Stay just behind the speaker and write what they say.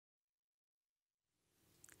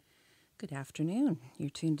Good afternoon.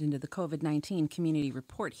 You're tuned into the COVID-19 Community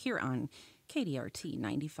Report here on KDRT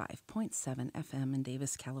 95.7 FM in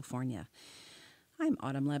Davis, California. I'm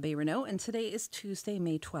Autumn Labbe-Renault, and today is Tuesday,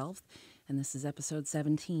 May 12th, and this is episode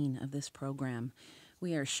 17 of this program.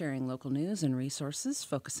 We are sharing local news and resources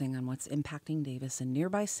focusing on what's impacting Davis and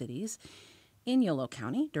nearby cities in Yolo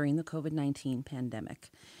County during the COVID-19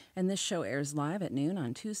 pandemic. And this show airs live at noon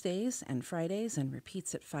on Tuesdays and Fridays and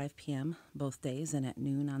repeats at 5 p.m. both days and at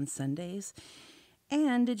noon on Sundays.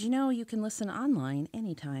 And did you know you can listen online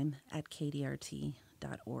anytime at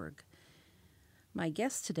KDRT.org? My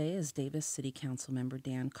guest today is Davis City Councilmember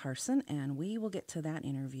Dan Carson, and we will get to that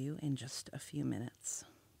interview in just a few minutes.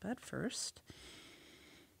 But first,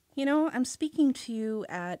 I'm speaking to you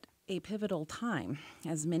at a pivotal time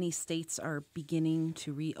as many states are beginning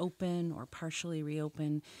to reopen or partially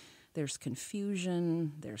reopen. There's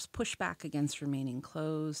confusion, there's pushback against remaining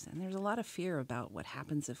closed, and there's a lot of fear about what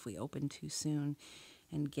happens if we open too soon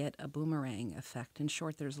and get a boomerang effect. In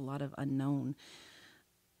short, there's a lot of unknown.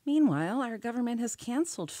 Meanwhile, our government has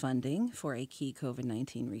canceled funding for a key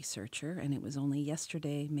COVID-19 researcher, and it was only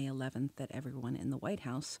yesterday, May 11th, that everyone in the White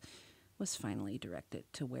House was finally directed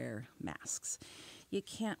to wear masks. You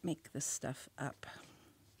can't make this stuff up.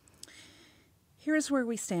 Here's where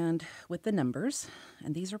we stand with the numbers,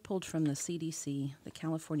 and these are pulled from the CDC, the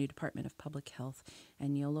California Department of Public Health,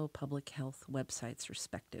 and YOLO Public Health websites,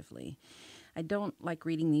 respectively. I don't like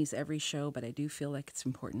reading these every show, but I do feel like it's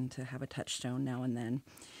important to have a touchstone now and then.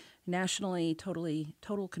 Nationally,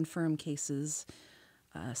 total confirmed cases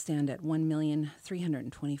stand at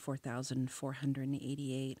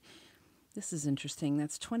 1,324,488. This is interesting.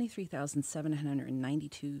 That's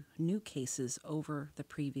 23,792 new cases over the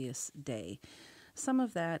previous day. Some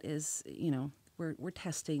of that is, we're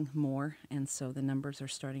testing more, and so the numbers are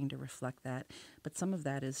starting to reflect that. But some of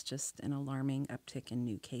that is just an alarming uptick in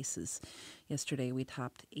new cases. Yesterday, we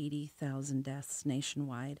topped 80,000 deaths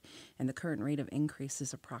nationwide, and the current rate of increase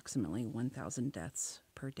is approximately 1,000 deaths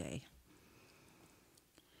per day.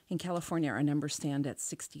 In California, our numbers stand at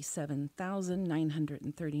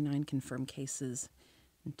 67,939 confirmed cases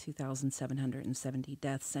and 2,770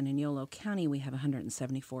 deaths. And in Yolo County, we have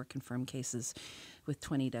 174 confirmed cases with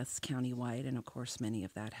 20 deaths countywide. And of course, many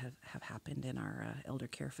of that have happened in our elder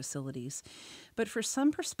care facilities. But for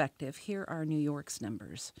some perspective, here are New York's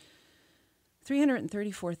numbers.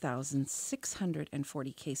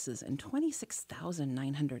 334,640 cases and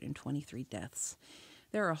 26,923 deaths.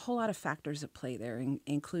 There are a whole lot of factors at play there,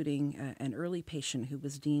 including an early patient who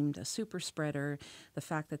was deemed a super spreader, the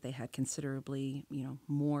fact that they had considerably,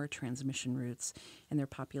 more transmission routes in their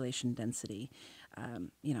population density.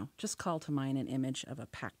 Just call to mind an image of a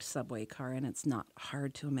packed subway car, and it's not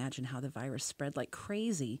hard to imagine how the virus spread like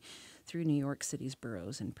crazy through New York City's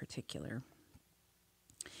boroughs in particular.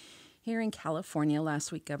 Here in California,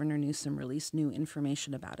 last week, Governor Newsom released new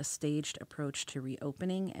information about a staged approach to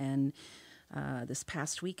reopening, and this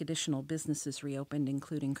past week, additional businesses reopened,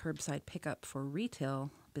 including curbside pickup for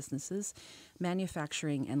retail businesses,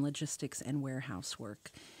 manufacturing, and logistics and warehouse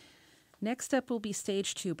work. Next up will be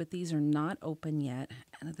stage 2, but these are not open yet.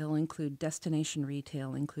 They'll include destination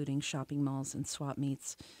retail, including shopping malls and swap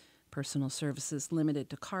meets, personal services limited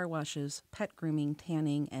to car washes, pet grooming,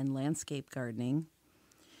 tanning, and landscape gardening,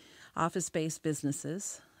 office-based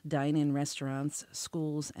businesses, dine-in restaurants,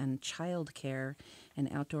 schools, and child care,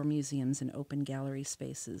 and outdoor museums and open gallery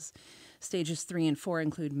spaces. Stages 3 and 4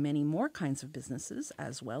 include many more kinds of businesses,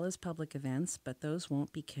 as well as public events, but those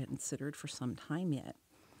won't be considered for some time yet.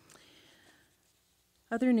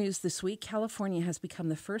 Other news this week, California has become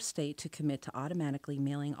the first state to commit to automatically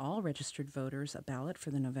mailing all registered voters a ballot for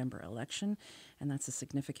the November election, and that's a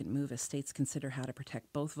significant move as states consider how to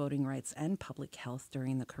protect both voting rights and public health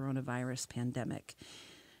during the coronavirus pandemic.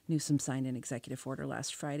 Newsom signed an executive order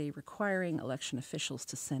last Friday requiring election officials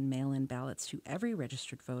to send mail-in ballots to every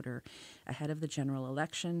registered voter ahead of the general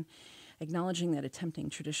election, acknowledging that attempting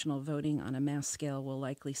traditional voting on a mass scale will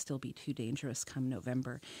likely still be too dangerous come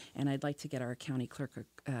November. And I'd like to get our county clerk,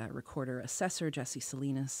 recorder, assessor, Jesse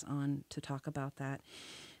Salinas, on to talk about that.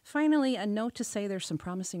 Finally, a note to say there's some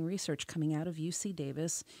promising research coming out of UC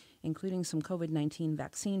Davis, including some COVID-19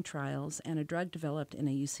 vaccine trials and a drug developed in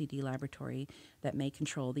a UCD laboratory that may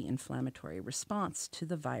control the inflammatory response to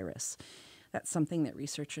the virus. That's something that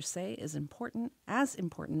researchers say is important as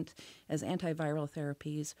antiviral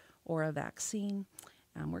therapies or a vaccine.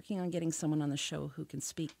 I'm working on getting someone on the show who can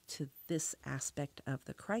speak to this aspect of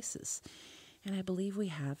the crisis. And I believe we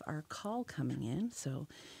have our call coming in, so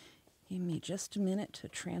give me just a minute to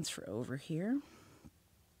transfer over here.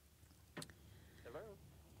 Hello.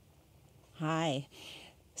 Hi.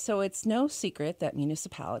 So it's no secret that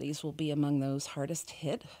municipalities will be among those hardest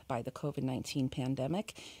hit by the COVID-19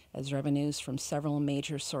 pandemic as revenues from several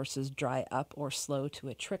major sources dry up or slow to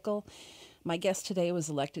a trickle. My guest today was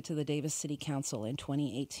elected to the Davis City Council in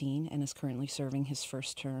 2018 and is currently serving his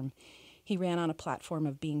first term. He ran on a platform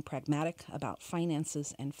of being pragmatic about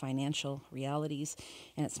finances and financial realities,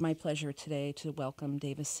 and it's my pleasure today to welcome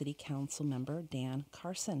Davis City Council member Dan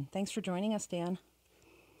Carson. Thanks for joining us, Dan.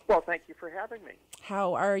 Well, thank you for having me.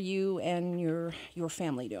 How are you and your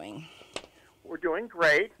family doing? We're doing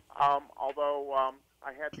great, although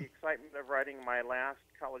I had the excitement of writing my last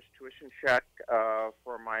college tuition check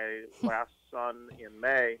for my last son in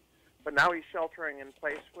May, but now he's sheltering in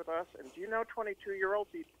place with us. And do you know 22-year-olds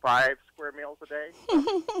eat 5 square meals a day?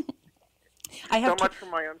 I have so much for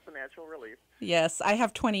my own financial relief. Yes, I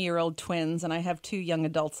have 20-year-old twins, and I have 2 young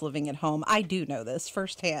adults living at home. I do know this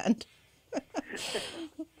firsthand.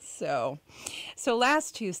 So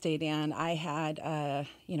last Tuesday, Dan, I had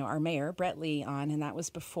our mayor Brett Lee on, and that was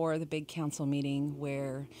before the big council meeting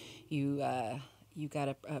where you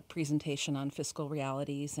got a presentation on fiscal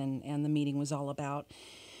realities, and the meeting was all about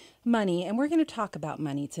money. And we're going to talk about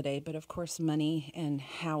money today, but of course, money and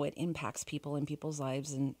how it impacts people in people's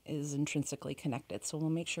lives and is intrinsically connected. So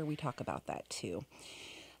we'll make sure we talk about that too.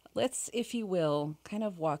 Let's, if you will, kind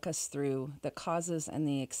of walk us through the causes and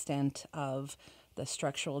the extent of the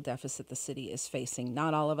structural deficit the city is facing.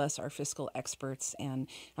 Not all of us are fiscal experts, and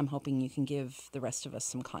I'm hoping you can give the rest of us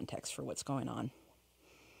some context for what's going on.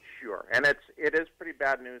 Sure, and it is pretty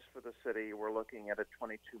bad news for the city. We're looking at a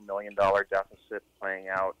 $22 million deficit playing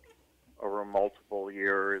out over multiple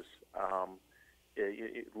years,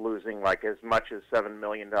 losing like as much as $7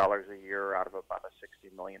 million a year out of about a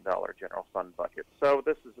 $60 million general fund budget. So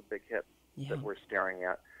this is a big hit that we're staring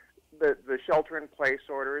at. The shelter-in-place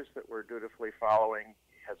orders that we're dutifully following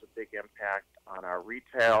has a big impact on our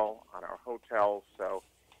retail, on our hotels. So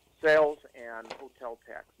sales and hotel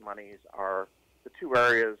tax monies are the 2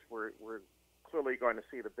 areas we're clearly going to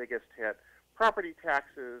see the biggest hit. Property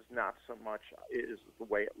taxes, not so much, is the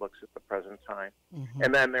way it looks at the present time. Mm-hmm.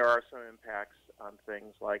 And then there are some impacts on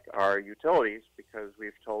things like our utilities, because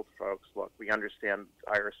we've told folks, look, we understand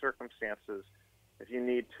dire circumstances. If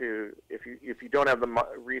you don't have the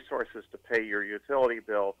resources to pay your utility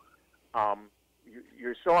bill,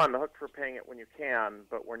 you're still on the hook for paying it when you can,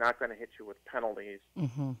 but we're not going to hit you with penalties.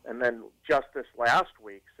 Mm-hmm. And then just this last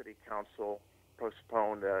week, City Council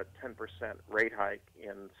postponed a 10% rate hike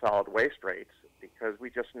in solid waste rates because we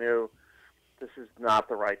just knew this is not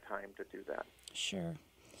the right time to do that. Sure.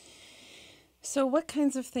 So what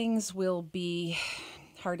kinds of things will be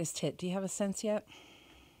hardest hit? Do you have a sense yet?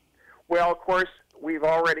 Well, of course, we've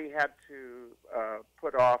already had to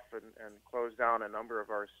put off and close down a number of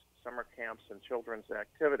our summer camps and children's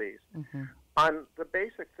activities. Mm-hmm. On the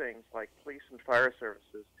basic things like police and fire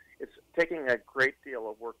services, it's taking a great deal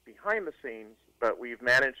of work behind the scenes, but we've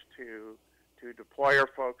managed to deploy our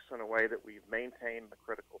folks in a way that we've maintained the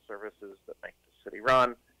critical services that make the city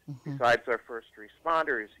run. Mm-hmm. Besides our first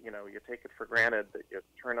responders, you take it for granted that you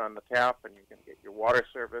turn on the tap and you can get your water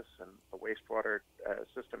service and the wastewater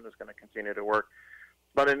system is going to continue to work.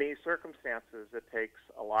 But in these circumstances, it takes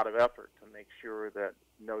a lot of effort to make sure that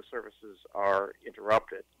no services are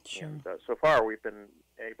interrupted. Sure. And so far, we've been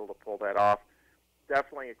able to pull that off.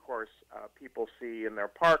 Definitely, of course, people see in their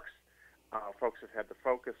parks, folks have had to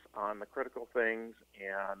focus on the critical things,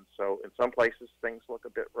 and so in some places, things look a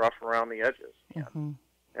bit rough around the edges. Mm-hmm. And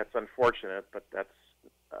that's unfortunate, but that's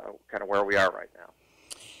kind of where we are right now.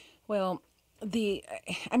 Well,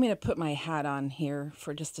 I'm going to put my hat on here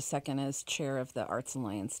for just a second as chair of the Arts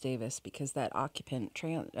Alliance Davis, because that occupant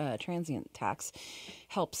transient tax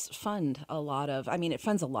helps fund it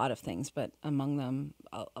funds a lot of things, but among them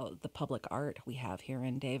the public art we have here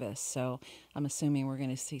in Davis. So I'm assuming we're going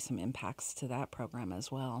to see some impacts to that program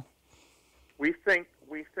as well. We think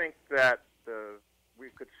that we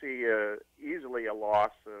could see easily a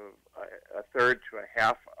loss of a third to a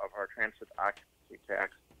half of our transit occupancy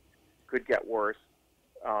tax. Could get worse.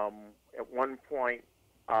 At one point,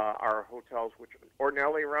 our hotels, which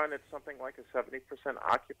ordinarily run at something like a 70%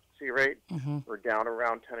 occupancy rate, mm-hmm. were down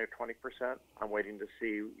around 10 or 20%. I'm waiting to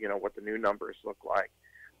see, what the new numbers look like.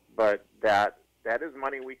 But that is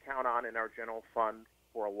money we count on in our general fund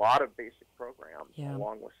for a lot of basic programs,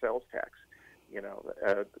 along with sales tax.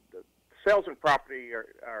 The sales and property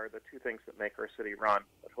are the 2 things that make our city run.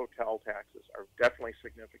 But hotel taxes are definitely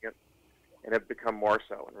significant and have become more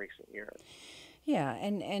so in recent years. Yeah,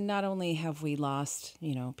 and not only have we lost,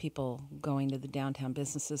 people going to the downtown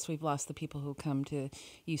businesses, we've lost the people who come to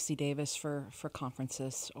UC Davis for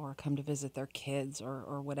conferences or come to visit their kids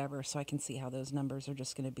or whatever. So I can see how those numbers are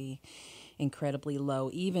just going to be incredibly low,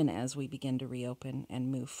 even as we begin to reopen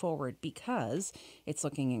and move forward, because it's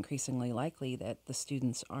looking increasingly likely that the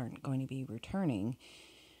students aren't going to be returning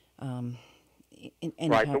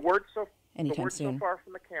Right. The word so soon. far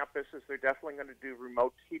from the campus is they're definitely going to do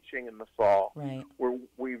remote teaching in the fall. Right.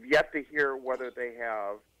 We've yet to hear whether they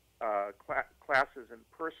have classes in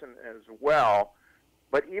person as well.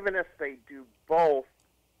 But even if they do both,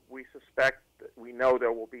 we know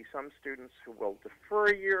there will be some students who will defer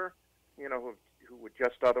a year, who would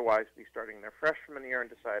just otherwise be starting their freshman year and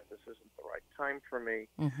decide this isn't the right time for me.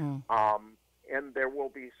 Mm-hmm. And there will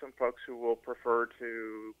be some folks who will prefer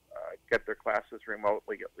to get their classes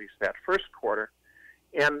remotely, at least that first quarter.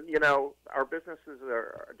 And, our businesses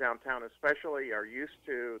are downtown especially are used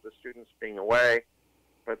to the students being away,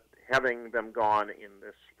 but having them gone in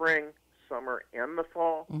the spring, summer, and the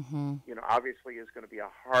fall, mm-hmm. Obviously is going to be a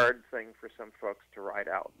hard thing for some folks to ride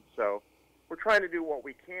out. So we're trying to do what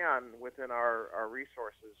we can within our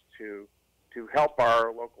resources to help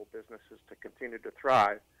our local businesses to continue to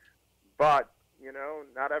thrive. But,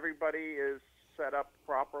 not everybody is set up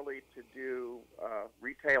properly to do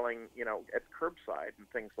retailing, at curbside and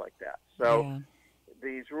things like that. So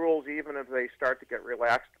these rules, even if they start to get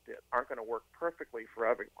relaxed, aren't going to work perfectly for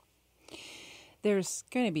everyone. There's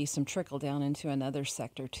going to be some trickle down into another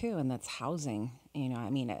sector, too, and that's housing.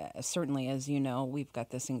 Certainly, as you know, we've got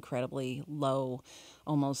this incredibly low,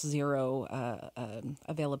 almost zero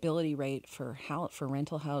availability rate for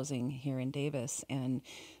rental housing here in Davis. And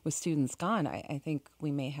with students gone, I think we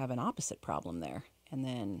may have an opposite problem there. And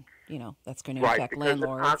then, that's going to affect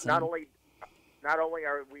landlords. Not only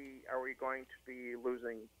are we going to be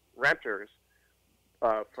losing renters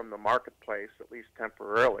from the marketplace, at least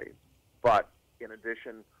temporarily, but in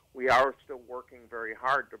addition, we are still working very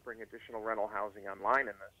hard to bring additional rental housing online in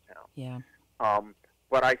this town. Yeah.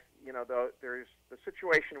 But there's the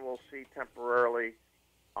situation we'll see temporarily.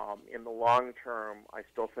 In the long term, I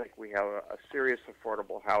still think we have a serious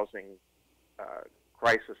affordable housing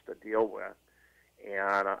crisis to deal with,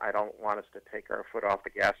 and I don't want us to take our foot off the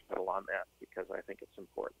gas pedal on that because I think it's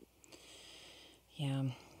important. Yeah.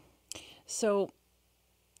 So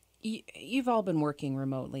you've all been working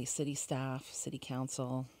remotely, city staff, city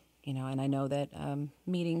council, and I know that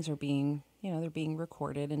meetings are being, they're being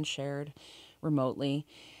recorded and shared remotely.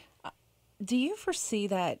 Do you foresee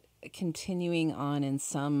that continuing on in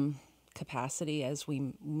some capacity as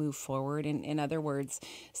we move forward? In other words,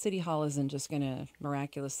 City Hall isn't just going to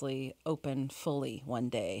miraculously open fully one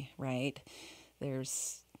day, right?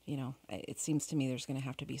 There's, it seems to me there's going to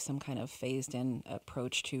have to be some kind of phased-in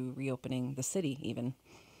approach to reopening the city even.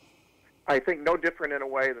 I think no different in a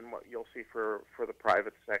way than what you'll see for the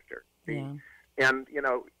private sector. Yeah. And,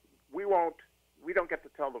 we don't get to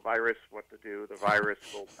tell the virus what to do. The virus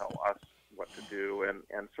will tell us what to do.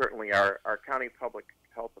 And certainly our county public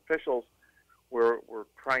health officials, we're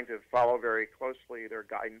trying to follow very closely their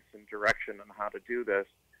guidance and direction on how to do this.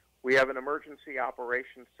 We have an emergency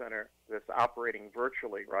operations center that's operating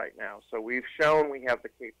virtually right now. So we've shown we have the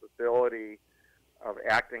capability of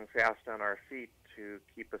acting fast on our feet to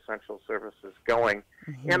keep essential services going,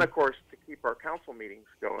 mm-hmm. and of course to keep our council meetings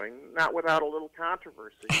going, not without a little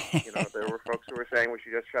controversy. There were folks who were saying we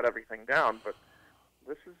should just shut everything down, but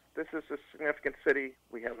this is a significant city.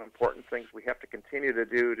 We have important things we have to continue to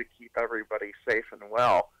do to keep everybody safe and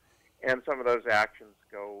well, and some of those actions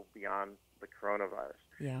go beyond the coronavirus.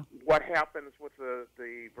 Yeah. What happens with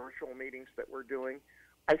the virtual meetings that we're doing?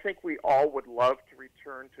 I think we all would love to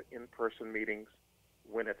return to in-person meetings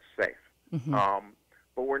when it's safe. Mm-hmm.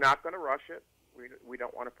 But we're not going to rush it. We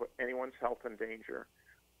don't want to put anyone's health in danger.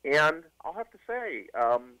 And I'll have to say,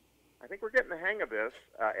 I think we're getting the hang of this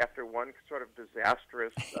after one sort of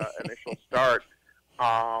disastrous initial start.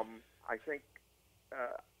 I think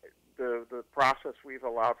the process we've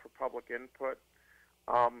allowed for public input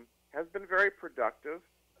has been very productive.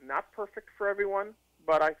 Not perfect for everyone,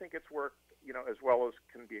 but I think it's worked, as well as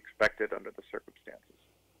can be expected under the circumstances.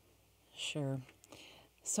 Sure.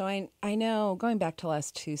 So I know, going back to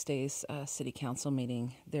last Tuesday's city council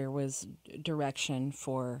meeting, there was direction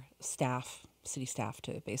for city staff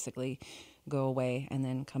to basically go away and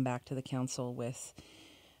then come back to the council with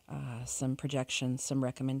some projections, some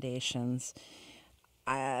recommendations.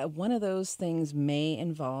 One of those things may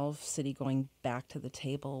involve city going back to the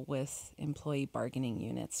table with employee bargaining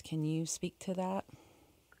units. Can you speak to that?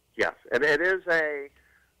 Yes, and it is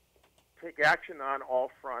take action on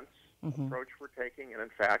all fronts. approach we're taking. And in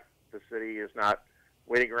fact, the city is not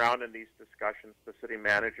waiting around in these discussions. The city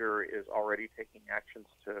manager is already taking actions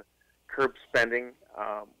to curb spending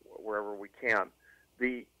wherever we can.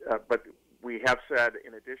 But we have said,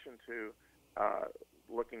 in addition to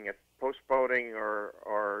looking at postponing or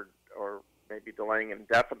maybe delaying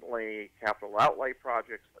indefinitely capital outlay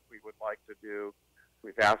projects that we would like to do,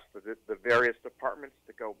 we've asked the various departments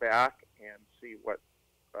to go back and see what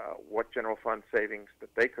general fund savings that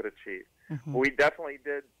they could achieve. Mm-hmm. We definitely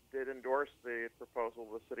did endorse the proposal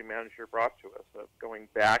the city manager brought to us of going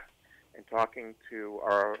back and talking to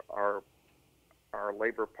our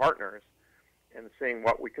labor partners and seeing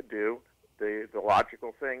what we could do. The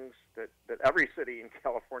logical things that every city in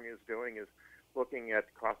California is doing is looking at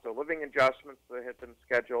cost of living adjustments that have been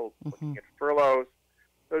scheduled, mm-hmm. looking at furloughs.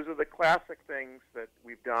 Those are the classic things that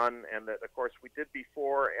we've done, and that, of course, we did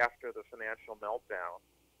before, after the financial meltdown,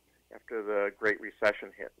 after the Great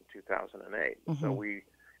Recession hit in 2008. Mm-hmm. So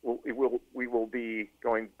we will be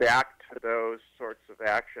going back to those sorts of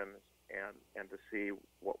actions and to see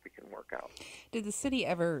what we can work out. Did the city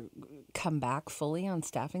ever come back fully on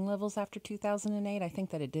staffing levels after 2008? I think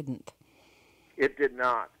that it didn't. It did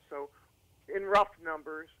not. So in rough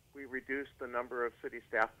numbers, we reduced the number of city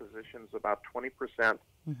staff positions about 20%.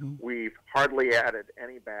 Mm-hmm. We've hardly added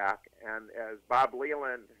any back. And as Bob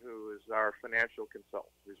Leland, who is our financial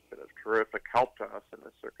consultant, who's been a terrific help to us in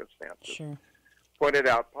this circumstances, sure. pointed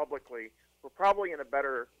out publicly, we're probably in a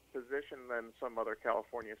better position than some other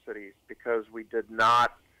California cities because we did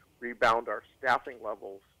not rebound our staffing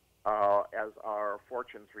levels as our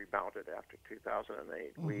fortunes rebounded after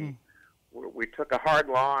 2008. Mm-hmm. We took a hard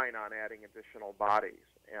line on adding additional bodies,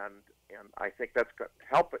 and I think that's going to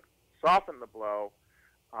help it soften the blow,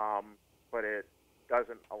 but it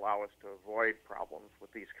doesn't allow us to avoid problems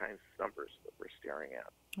with these kinds of numbers that we're staring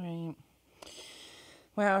at. Right.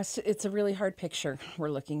 Well, it's a really hard picture we're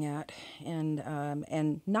looking at,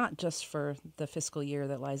 and not just for the fiscal year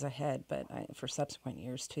that lies ahead, but for subsequent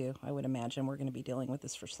years too. I would imagine we're going to be dealing with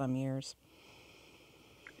this for some years.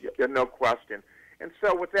 Yeah, no question. And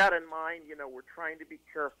so with that in mind, we're trying to be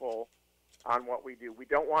careful on what we do. We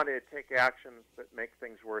don't want to take actions that make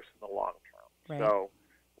things worse in the long term. Right. So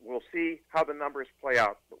we'll see how the numbers play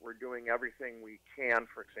out, but we're doing everything we can,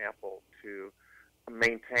 for example, to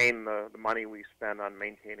maintain the money we spend on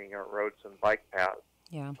maintaining our roads and bike paths.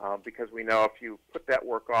 Yeah. Because we know if you put that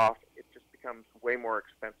work off, it just becomes way more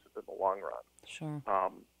expensive in the long run. Sure.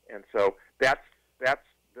 And so that's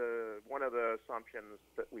one of the assumptions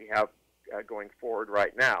that we have going forward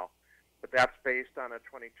right now. But that's based on a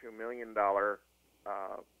 $22 million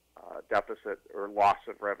deficit or loss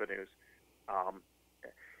of revenues.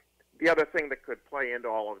 The other thing that could play into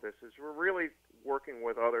all of this is we're really working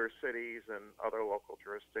with other cities and other local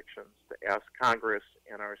jurisdictions to ask Congress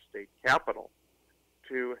and our state capital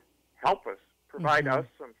to help us, provide mm-hmm. us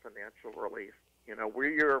some financial relief. We're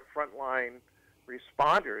your frontline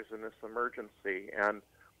responders in this emergency, and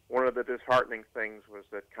one of the disheartening things was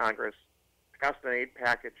that Congress passed an aid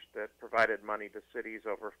package that provided money to cities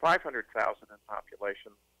over 500,000 in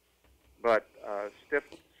population, but stiff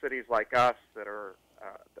cities like us that are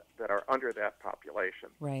under that population.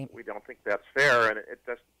 Right. We don't think that's fair, and it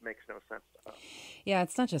just makes no sense to us. Yeah,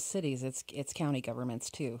 it's not just cities; it's county governments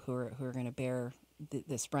too who are going to bear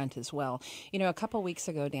this brunt as well. A couple weeks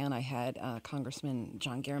ago, Dan, I had Congressman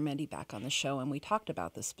John Garamendi back on the show, and we talked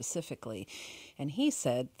about this specifically. And he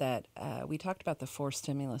said that we talked about the 4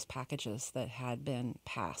 stimulus packages that had been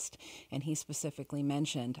passed, and he specifically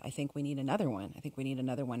mentioned, I think we need another one. I think we need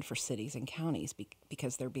another one for cities and counties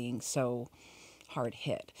because they're being so hard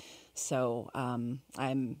hit. So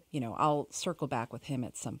I'll circle back with him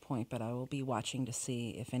at some point, but I will be watching to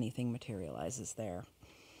see if anything materializes there.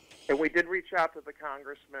 And we did reach out to the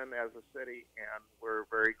congressman as a city, and we're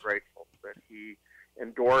very grateful that he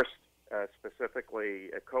endorsed specifically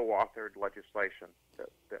a co-authored legislation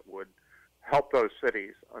that would help those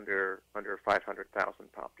cities under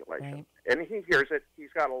 500,000 population. Right. And he hears it.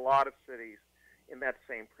 He's got a lot of cities in that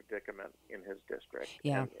same predicament in his district.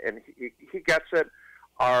 Yeah. And he gets it.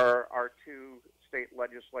 Our 2 state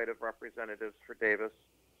legislative representatives for Davis,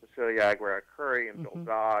 Cecilia Aguirre-Curry and mm-hmm. Bill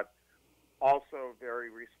Dodd, also very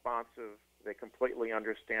responsive. They completely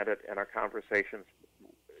understand it, and our conversations,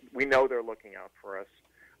 we know they're looking out for us.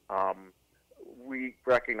 We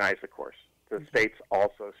recognize, of course, the mm-hmm. state's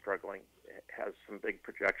also struggling, has some big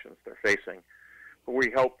projections they're facing, but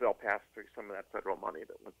we hope they'll pass through some of that federal money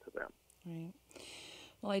that went to them. Right.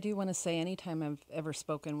 Well, I do want to say anytime I've ever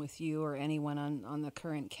spoken with you or anyone on the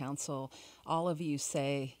current council, all of you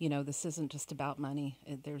say, this isn't just about money.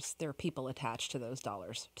 There are people attached to those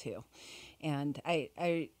dollars too. And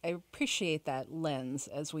I appreciate that lens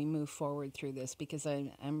as we move forward through this, because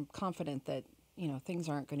I'm confident that, things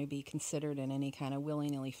aren't going to be considered in any kind of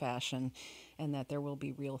willy-nilly fashion, and that there will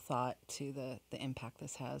be real thought to the impact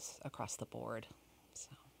this has across the board. So.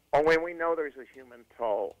 Well, when we know there's a human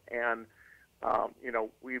toll, and,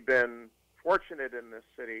 we've been fortunate in this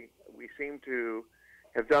city. We seem to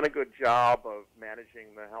have done a good job of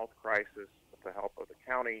managing the health crisis with the help of the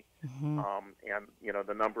county, and,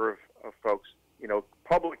 the number of folks,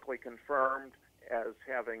 publicly confirmed as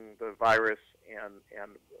having the virus, and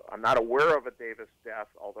I'm not aware of a Davis death,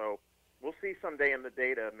 although we'll see someday in the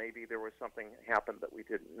data maybe there was something happened that we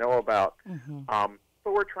didn't know about.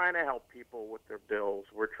 But we're trying to help people with their bills.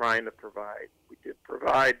 We did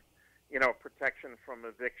provide, protection from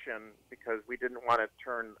eviction, because we didn't want to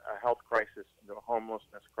turn a health crisis into a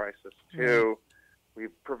homelessness crisis too.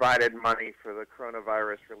 We've provided money for the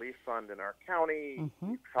Coronavirus Relief Fund in our county.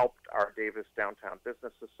 We've helped our Davis Downtown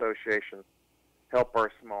Business Association help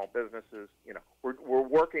our small businesses. We're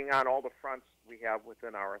working on all the fronts we have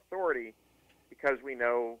within our authority, because we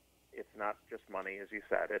know it's not just money, as you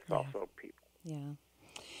said, it's also people. Yeah.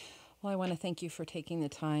 Well, I want to thank you for taking the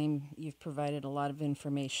time. You've provided a lot of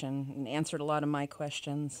information and answered a lot of my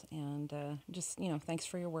questions. And thanks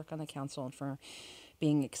for your work on the council and for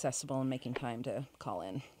being accessible and making time to call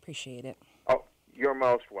in. Appreciate it. Oh, you're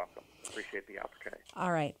most welcome. Appreciate the opportunity.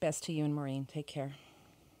 All right. Best to you and Maureen. Take care.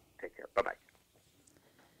 Take care. Bye-bye.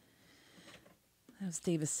 That was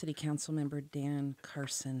Davis City Council member Dan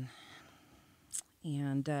Carson.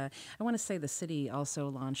 And I want to say the city also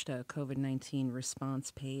launched a COVID-19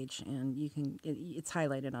 response page, and it's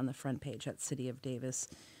highlighted on the front page at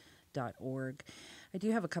cityofdavis.org. I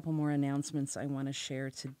do have a couple more announcements I want to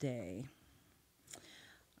share today.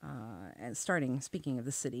 And speaking of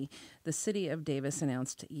the city of Davis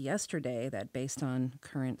announced yesterday that based on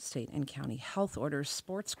current state and county health orders,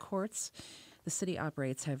 sports courts the city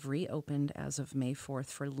operates have reopened as of May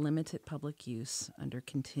 4th for limited public use under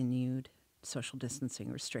continued social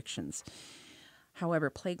distancing restrictions.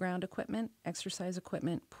 However, playground equipment, exercise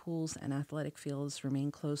equipment, pools, and athletic fields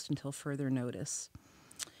remain closed until further notice.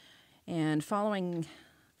 And following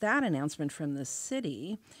that announcement from the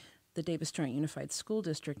city, the Davis Joint Unified School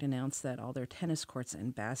District announced that all their tennis courts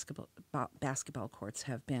and basketball courts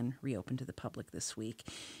have been reopened to the public this week.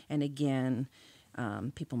 And again,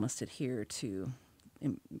 people must adhere to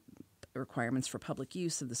requirements for public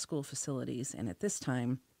use of the school facilities. And at this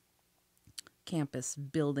time, campus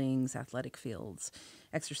buildings, athletic fields,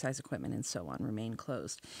 exercise equipment, and so on remain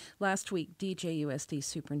closed. Last week, DJUSD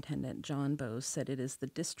Superintendent John Bose said it is the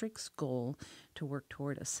district's goal to work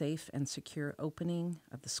toward a safe and secure opening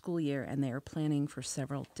of the school year, and they are planning for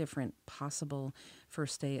several different possible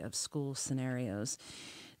first day of school scenarios.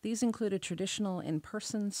 These include a traditional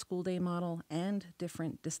in-person school day model and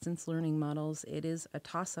different distance learning models. It is a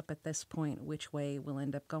toss-up at this point which way we'll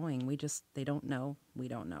end up going. They don't know. We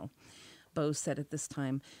don't know. Bose said at this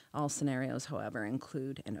time, all scenarios, however,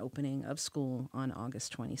 include an opening of school on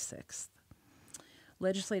August 26th.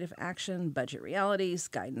 Legislative action, budget realities,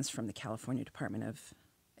 guidance from the California Department of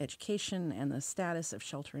Education, and the status of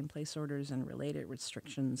shelter-in-place orders and related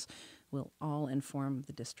restrictions will all inform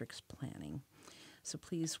the district's planning. So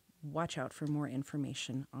please watch out for more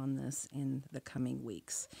information on this in the coming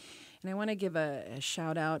weeks. And I want to give a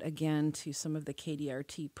shout out again to some of the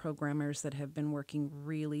KDRT programmers that have been working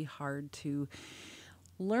really hard to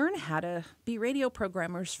learn how to be radio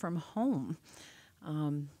programmers from home.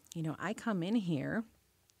 I come in here,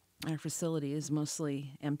 our facility is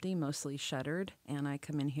mostly empty, mostly shuttered, and I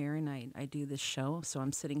come in here and I do this show. So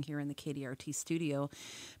I'm sitting here in the KDRT studio,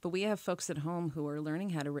 but we have folks at home who are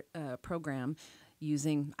learning how to program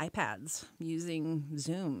using iPads, using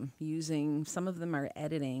Zoom, some of them are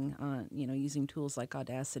editing on, using tools like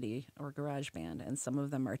Audacity or GarageBand, and some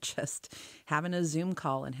of them are just having a Zoom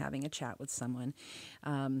call and having a chat with someone.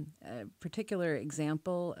 A particular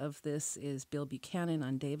example of this is Bill Buchanan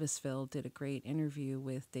on Davisville did a great interview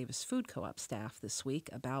with Davis Food Co-op staff this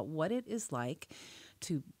week about what it is like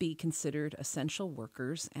to be considered essential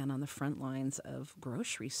workers and on the front lines of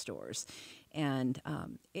grocery stores. And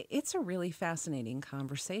it's a really fascinating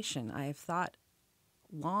conversation. I have thought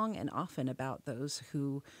long and often about those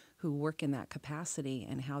who work in that capacity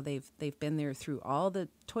and how they've been there through all the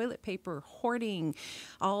toilet paper hoarding,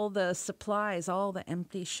 all the supplies, all the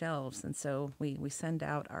empty shelves. And so we send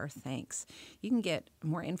out our thanks. You can get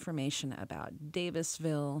more information about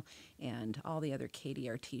Davisville and all the other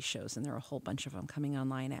KDRT shows, and there are a whole bunch of them coming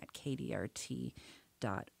online at KDRT.org.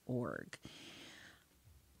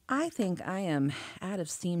 I think I am out of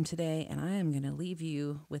steam today, and I am going to leave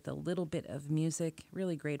you with a little bit of music.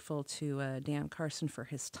 Really grateful to Dan Carson for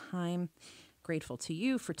his time. Grateful to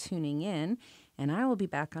you for tuning in. And I will be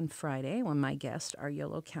back on Friday when my guests are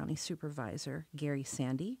Yolo County Supervisor Gary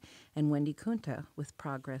Sandy and Wendy Kunta with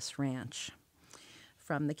Progress Ranch.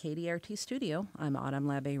 From the KDRT studio, I'm Autumn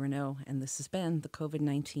Labbe Renault, and this has been the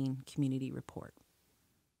COVID-19 Community Report.